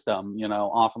newsletter system,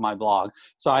 off of my blog.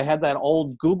 So I had that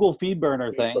old Google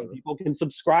Feedburner thing. People can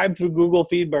subscribe through Google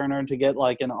Feedburner to get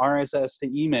like an RSS to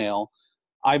email.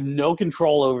 I have no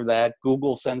control over that.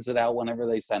 Google sends it out whenever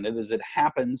they send it. As it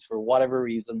happens, for whatever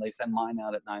reason, they send mine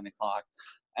out at 9:00.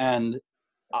 And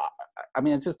I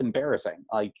mean, it's just embarrassing.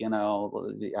 Like, yeah,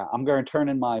 I'm going to turn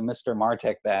in my Mr.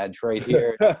 MarTech badge right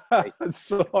here.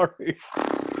 Sorry.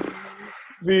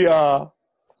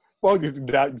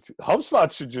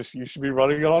 HubSpot you should be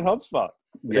running it on HubSpot.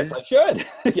 Yes, I should.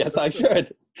 Yes, I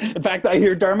should. In fact, I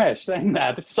hear Dharmesh saying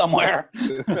that somewhere.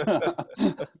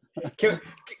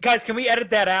 Guys, can we edit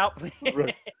that out?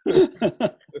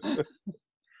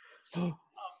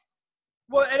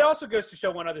 Well, it also goes to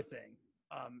show one other thing.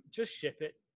 Just ship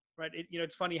it, right?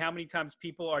 It's funny how many times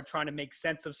people are trying to make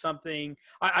sense of something.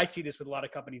 I see this with a lot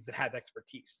of companies that have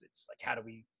expertise. It's like, how do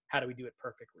we do it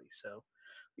perfectly? So,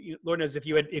 Lord knows if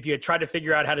you had tried to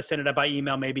figure out how to send it out by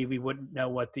email, maybe we wouldn't know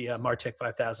what the MarTech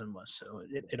 5000 was. So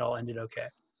it all ended okay.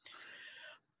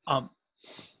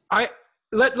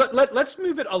 Let's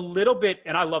move it a little bit,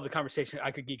 and I love the conversation.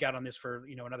 I could geek out on this for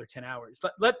another 10 hours.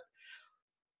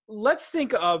 Let's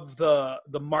think of the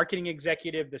marketing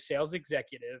executive, the sales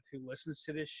executive who listens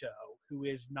to this show, who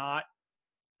is not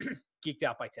geeked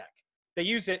out by tech. They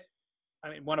use it. I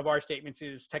mean, one of our statements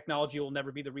is technology will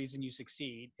never be the reason you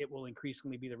succeed. It will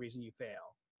increasingly be the reason you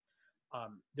fail.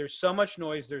 There's so much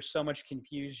noise. There's so much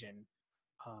confusion.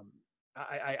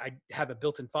 I have a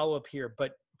built-in follow-up here,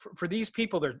 but for these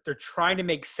people, they're trying to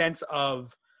make sense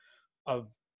of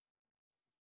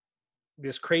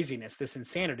this craziness, this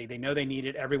insanity. They know they need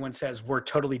it. Everyone says we're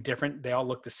totally different. They all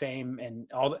look the same, and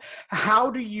all that. How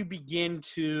do you begin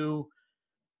to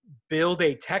build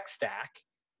a tech stack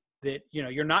that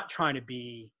you're not trying to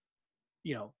be,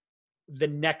 the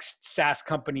next SaaS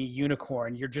company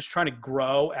unicorn? You're just trying to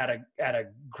grow at a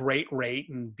great rate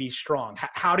and be strong.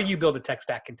 How do you build a tech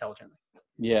stack intelligently?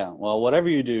 Yeah, well, whatever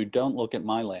you do, don't look at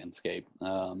my landscape.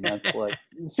 That's like,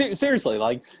 seriously,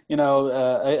 like,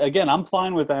 again, I'm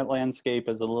fine with that landscape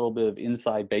as a little bit of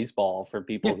inside baseball for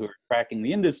people who are tracking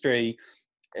the industry.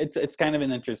 It's kind of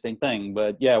an interesting thing.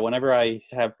 But yeah, whenever I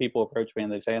have people approach me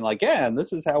and they say, like, yeah, and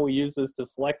this is how we use this to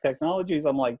select technologies,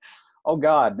 I'm like, oh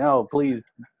God, no, please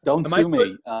don't sue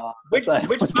me. Which box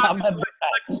do I select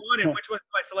one and which one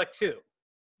do I select two?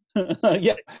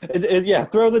 Yeah,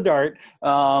 throw the dart.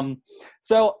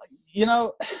 So,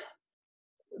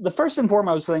 the first and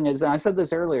foremost thing is, and I said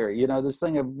this earlier, this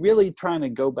thing of really trying to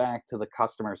go back to the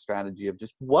customer strategy of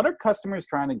just what are customers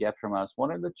trying to get from us?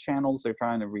 What are the channels they're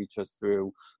trying to reach us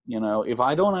through? If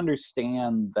I don't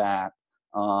understand that,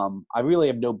 I really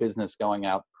have no business going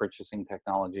out purchasing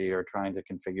technology or trying to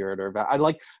configure it, or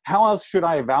how else should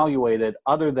I evaluate it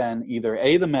other than either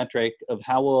the metric of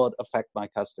how will it affect my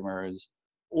customers,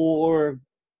 or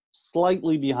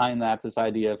slightly behind that, this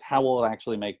idea of how will it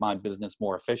actually make my business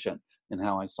more efficient in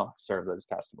how I serve those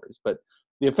customers. But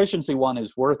the efficiency one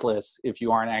is worthless if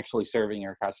you aren't actually serving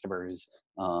your customers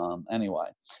anyway.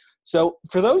 So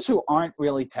for those who aren't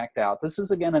really teched out, this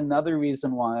is, again, another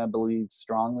reason why I believe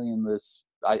strongly in this.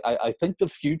 I think the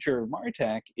future of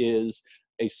MarTech is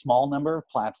a small number of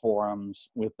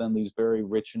platforms within these very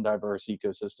rich and diverse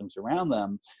ecosystems around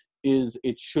them.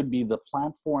 It should be the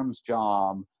platform's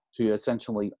job to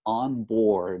essentially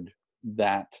onboard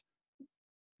that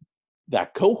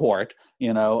cohort,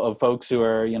 of folks who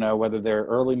are, whether they're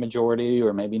early majority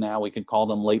or maybe now we could call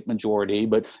them late majority,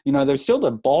 but, there's still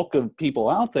the bulk of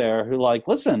people out there who like,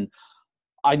 listen,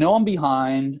 I know I'm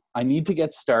behind. I need to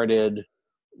get started.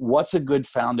 What's a good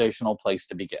foundational place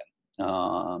to begin?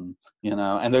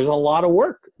 And there's a lot of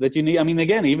work that you need. I mean,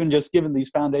 again, even just given these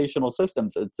foundational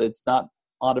systems, it's not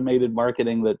automated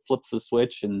marketing that flips a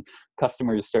switch and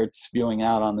customers start spewing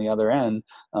out on the other end.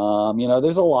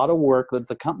 There's a lot of work that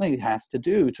the company has to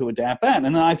do to adapt that.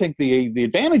 And then I think the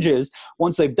advantage is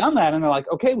once they've done that and they're like,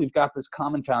 okay, we've got this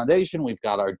common foundation, we've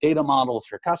got our data models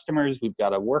for customers, we've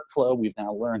got a workflow we've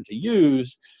now learned to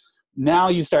use. Now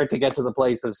you start to get to the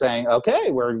place of saying, okay,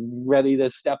 we're ready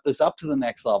to step this up to the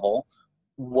next level.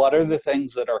 What are the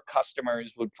things that our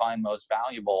customers would find most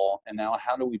valuable? And now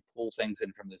how do we pull things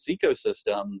in from this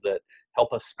ecosystem that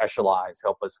help us specialize,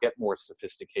 help us get more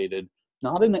sophisticated,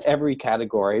 not in every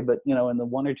category, but, in the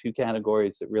one or two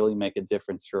categories that really make a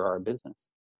difference for our business.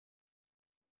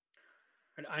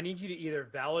 And I need you to either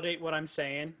validate what I'm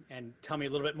saying and tell me a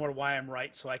little bit more why I'm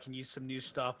right so I can use some new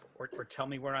stuff, or tell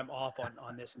me where I'm off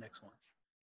on this next one.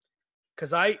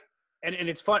 Because and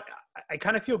it's fun. I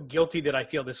kind of feel guilty that I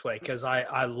feel this way because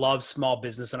I love small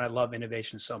business and I love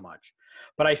innovation so much.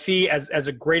 But I see as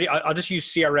a great, I'll just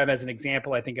use CRM as an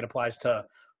example. I think it applies to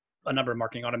a number of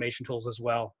marketing automation tools as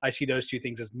well. I see those two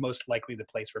things as most likely the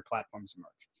place where platforms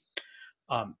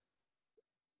emerge.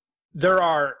 There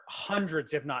are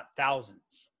hundreds, if not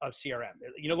thousands, of CRM.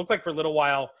 You know, it looked like for a little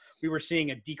while we were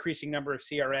seeing a decreasing number of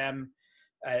CRM,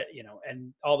 you know,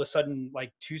 and all of a sudden,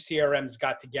 like 2 CRMs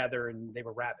got together and they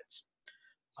were rabbits.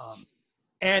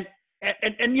 And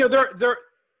you know, there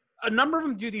a number of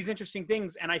them do these interesting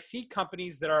things, and I see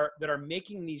companies that are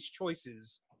making these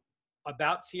choices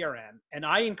about CRM, and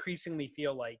I increasingly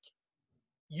feel like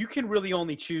you can really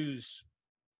only choose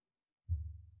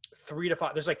 3 to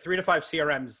 5. There's like 3 to 5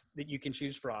 CRMs that you can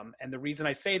choose from. And the reason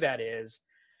I say that is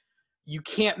you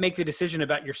can't make the decision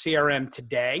about your CRM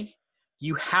today.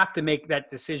 You have to make that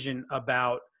decision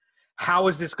about how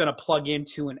is this going to plug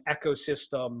into an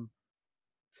ecosystem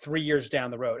 3 years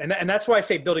down the road. And that's why I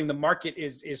say building the market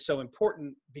is so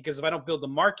important, because if I don't build the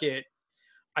market,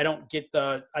 I don't get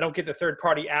the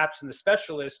third-party apps and the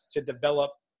specialists to develop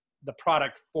the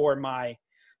product for my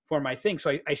thing.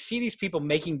 So I see these people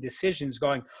making decisions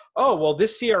going, oh, well,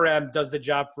 this CRM does the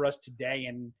job for us today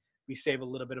and we save a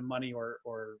little bit of money or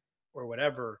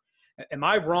whatever. Am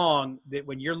I wrong that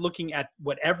when you're looking at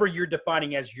whatever you're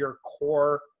defining as your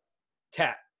core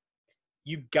tech,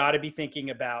 you've got to be thinking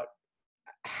about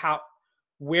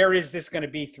where is this going to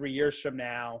be 3 years from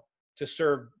now to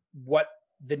serve what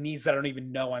the needs that I don't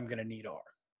even know I'm going to need are?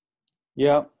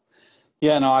 Yeah.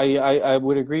 Yeah, no, I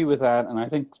would agree with that. And I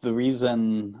think the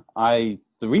reason I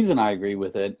agree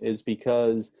with it is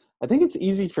because I think it's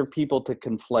easy for people to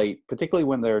conflate, particularly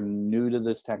when they're new to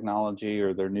this technology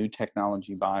or they're new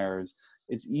technology buyers.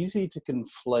 It's easy to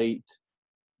conflate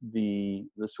the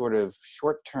sort of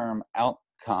short-term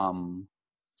outcome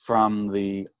from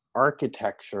the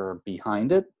architecture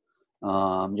behind it.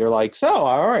 You're like, so,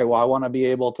 all right, well, I want to be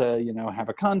able to, you know, have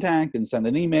a contact and send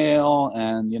an email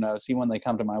and, you know, see when they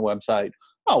come to my website,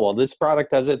 oh, well, this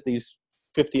product does it. These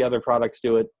 50 other products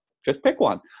do it. Just pick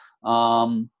one.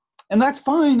 And that's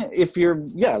fine if you're,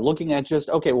 looking at just,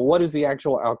 okay, well, what is the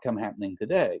actual outcome happening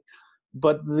today?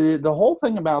 But the whole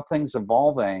thing about things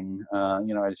evolving,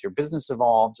 you know, as your business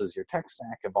evolves, as your tech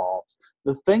stack evolves,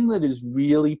 the thing that is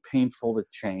really painful to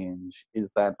change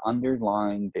is that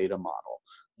underlying data model.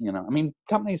 You know, I mean,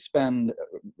 companies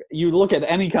you look at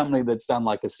any company that's done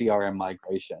like a CRM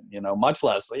migration, you know, much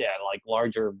less, like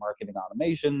larger marketing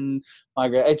automation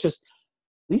migration. It's just,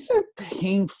 these are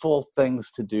painful things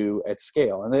to do at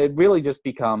scale. And it really just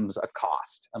becomes a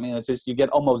cost. I mean, it's just, you get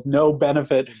almost no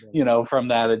benefit, you know, from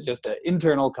that. It's just an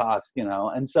internal cost, you know.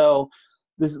 And so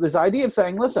this idea of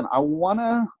saying, listen, I want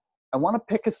to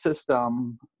pick a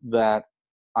system that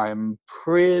I'm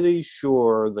pretty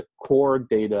sure the core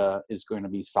data is going to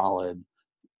be solid,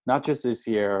 not just this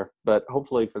year, but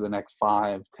hopefully for the next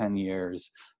 5-10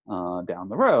 years down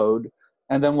the road.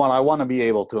 And then what I want to be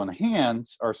able to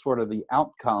enhance are sort of the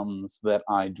outcomes that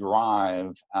I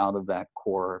drive out of that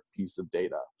core piece of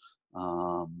data.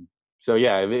 So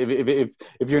yeah,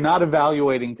 if you're not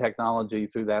evaluating technology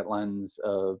through that lens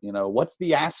of, you know, what's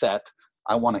the asset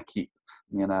I want to keep?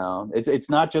 You know, it's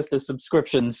not just a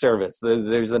subscription service.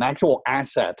 There's an actual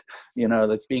asset, you know,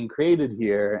 that's being created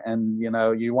here. And, you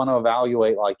know, you want to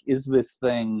evaluate, like, is this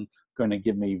thing going to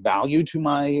give me value to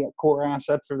my core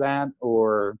asset for that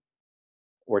or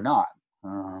not?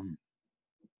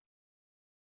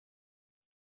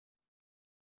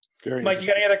 Mike, you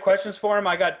got any other questions for him?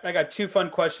 I got 2 fun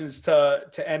questions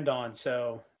to end on.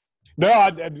 So no,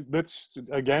 that's,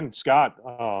 again, Scott,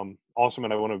 awesome,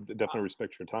 and I want to definitely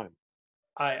respect your time.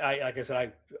 I like I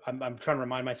said, I'm trying to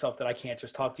remind myself that I can't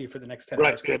just talk to you for the next 10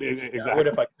 right, hours. Exactly. I would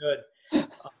if I could.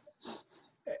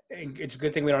 It's a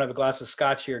good thing we don't have a glass of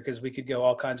scotch here, because we could go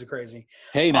all kinds of crazy.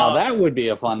 Hey, now that would be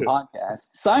a fun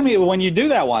podcast. Sign me when you do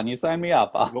that one. You sign me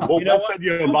up. We'll send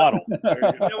you a bottle. You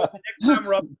know what? The next time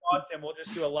we're up in Boston, we'll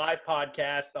just do a live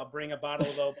podcast. I'll bring a bottle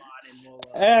of Oban and we'll.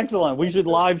 Excellent. We should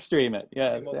live stream it.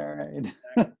 Yes. All right.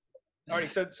 All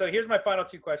right. So here's my final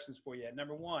 2 questions for you.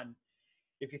 Number 1,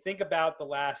 if you think about the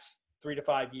last 3 to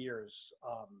 5 years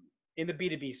in the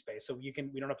B2B space, so we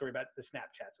don't have to worry about the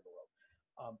Snapchats of the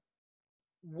world.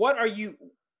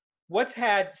 What's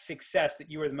had success that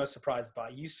you were the most surprised by?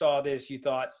 You saw this, you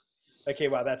thought, okay,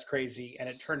 wow, that's crazy. And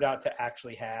it turned out to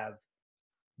actually have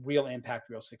real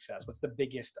impact, real success. What's the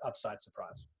biggest upside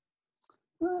surprise?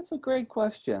 Well, that's a great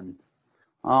question.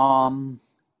 So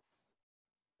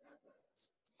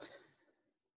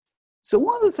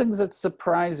one of the things that's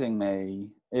surprising me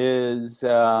is,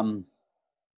 and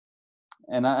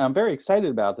and I'm very excited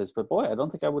about this, but boy, I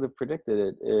don't think I would have predicted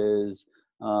it, is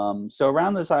so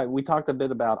around this, we talked a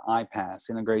bit about iPaaS,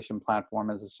 integration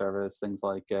platform as a service, things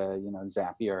like,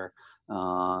 Zapier.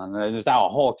 There's now a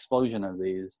whole explosion of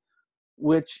these,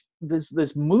 which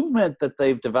this movement that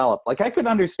they've developed. Like, I could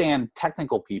understand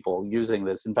technical people using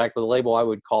this. In fact, the label I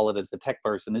would call it as a tech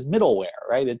person is middleware,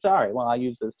 right? It's all right, well, I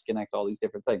use this to connect all these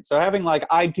different things. So having like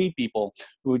IT people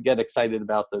who would get excited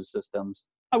about those systems,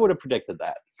 I would have predicted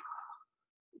that.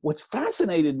 What's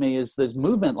fascinated me is this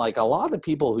movement. Like, a lot of the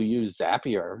people who use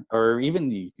Zapier, or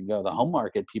even you can go to the home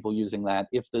market, people using that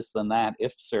if this then that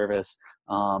if service,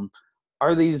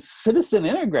 are these citizen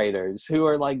integrators who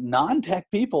are like non-tech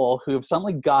people who have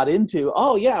suddenly got into,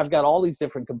 oh yeah, I've got all these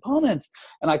different components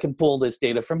and I can pull this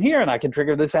data from here and I can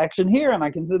trigger this action here and I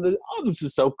can say, oh, this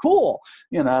is so cool,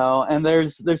 and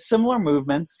there's similar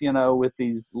movements, with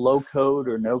these low code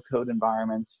or no code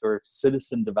environments for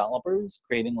citizen developers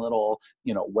creating little,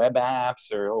 web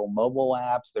apps or little mobile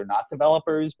apps. They're not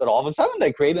developers, but all of a sudden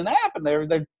they create an app and they're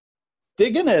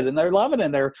digging it and they're loving it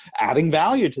and they're adding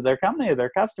value to their company, their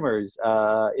customers,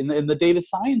 in the data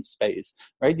science space,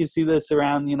 right? You see this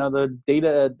around, the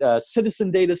data,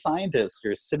 citizen data scientists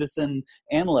or citizen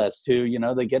analysts who,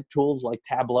 they get tools like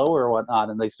Tableau or whatnot,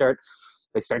 and they start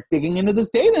digging into this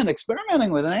data and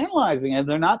experimenting with and analyzing it.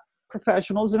 They're not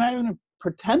professionals. They're not even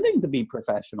pretending to be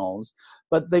professionals,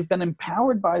 but they've been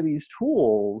empowered by these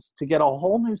tools to get a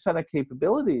whole new set of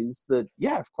capabilities that,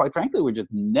 quite frankly, we just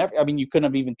never, you couldn't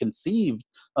have even conceived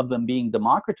of them being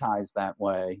democratized that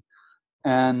way.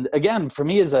 And again, for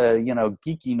me as a,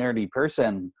 geeky, nerdy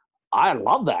person, I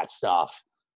love that stuff.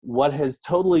 What has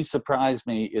totally surprised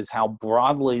me is how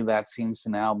broadly that seems to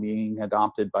now being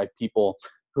adopted by people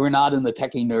who are not in the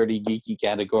techie, nerdy, geeky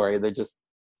category. They're just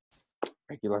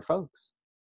regular folks.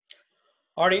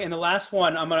 Artie, and the last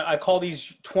one, I call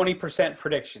these 20%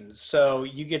 predictions. So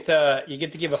you get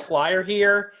to give a flyer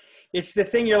here. It's the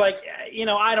thing you're like,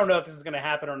 I don't know if this is going to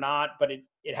happen or not, but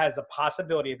it has a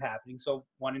possibility of happening. So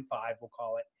 1 in 5, we'll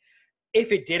call it.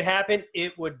 If it did happen,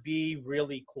 it would be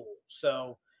really cool.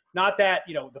 So not that,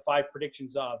 the 5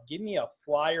 predictions of, give me a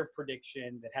flyer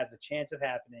prediction that has a chance of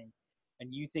happening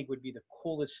and you think would be the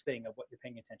coolest thing of what you're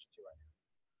paying attention to right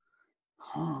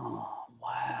now. Oh,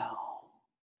 wow.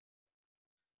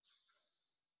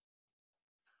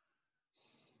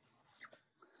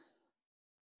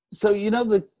 So,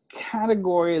 the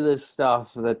category of this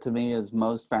stuff that to me is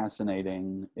most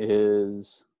fascinating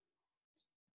is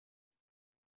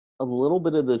a little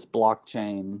bit of this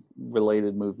blockchain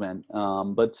related movement,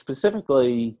 but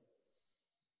specifically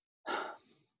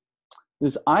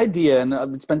this idea, and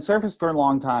it's been surfaced for a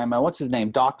long time. What's his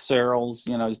name? Doc Searles,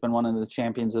 he's been one of the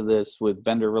champions of this with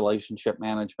vendor relationship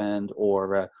management,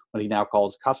 or what he now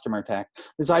calls customer tech.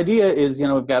 This idea is,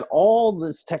 we've got all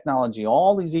this technology,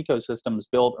 all these ecosystems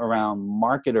built around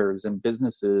marketers and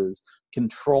businesses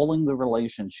controlling the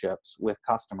relationships with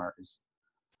customers.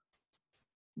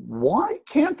 Why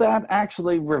can't that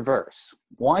actually reverse?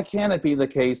 Why can't it be the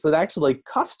case that actually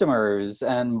customers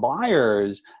and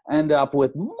buyers end up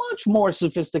with much more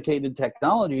sophisticated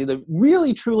technology that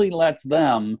really truly lets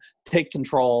them take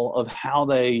control of how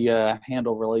they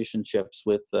handle relationships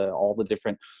with all the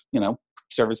different,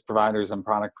 service providers and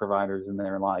product providers in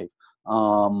their life?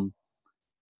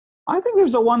 I think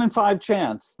there's a 1 in 5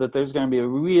 chance that there's going to be a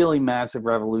really massive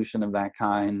revolution of that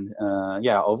kind,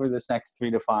 over this next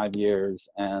 3 to 5 years.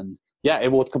 And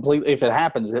it will if it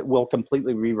happens, it will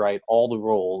completely rewrite all the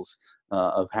rules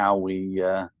of how we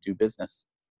do business.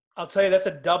 I'll tell you, that's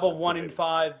a double 1 in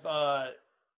 5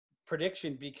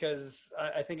 prediction, because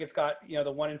I think it's got,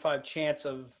 the 1 in 5 chance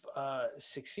of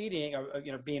succeeding,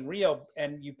 or, being real.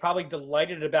 And you probably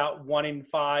delighted about 1 in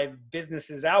 5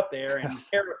 businesses out there and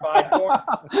terrified for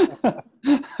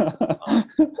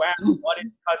wow, what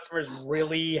if customers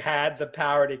really had the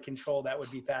power to control? That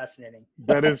would be fascinating.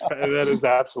 That is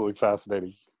absolutely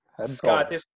fascinating. Scott,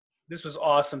 this was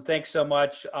awesome. Thanks so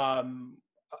much.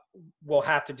 We'll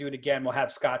have to do it again. We'll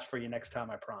have scotch for you next time,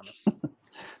 I promise.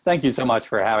 Thank you so much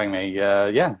for having me.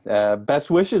 Best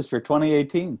wishes for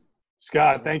 2018.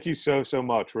 Scott, thank you so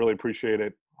much. Really appreciate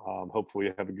it. Hopefully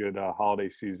you have a good holiday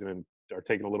season and are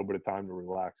taking a little bit of time to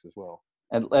relax as well.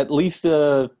 At least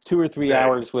 2 or 3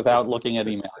 hours without looking at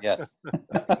email. Yes.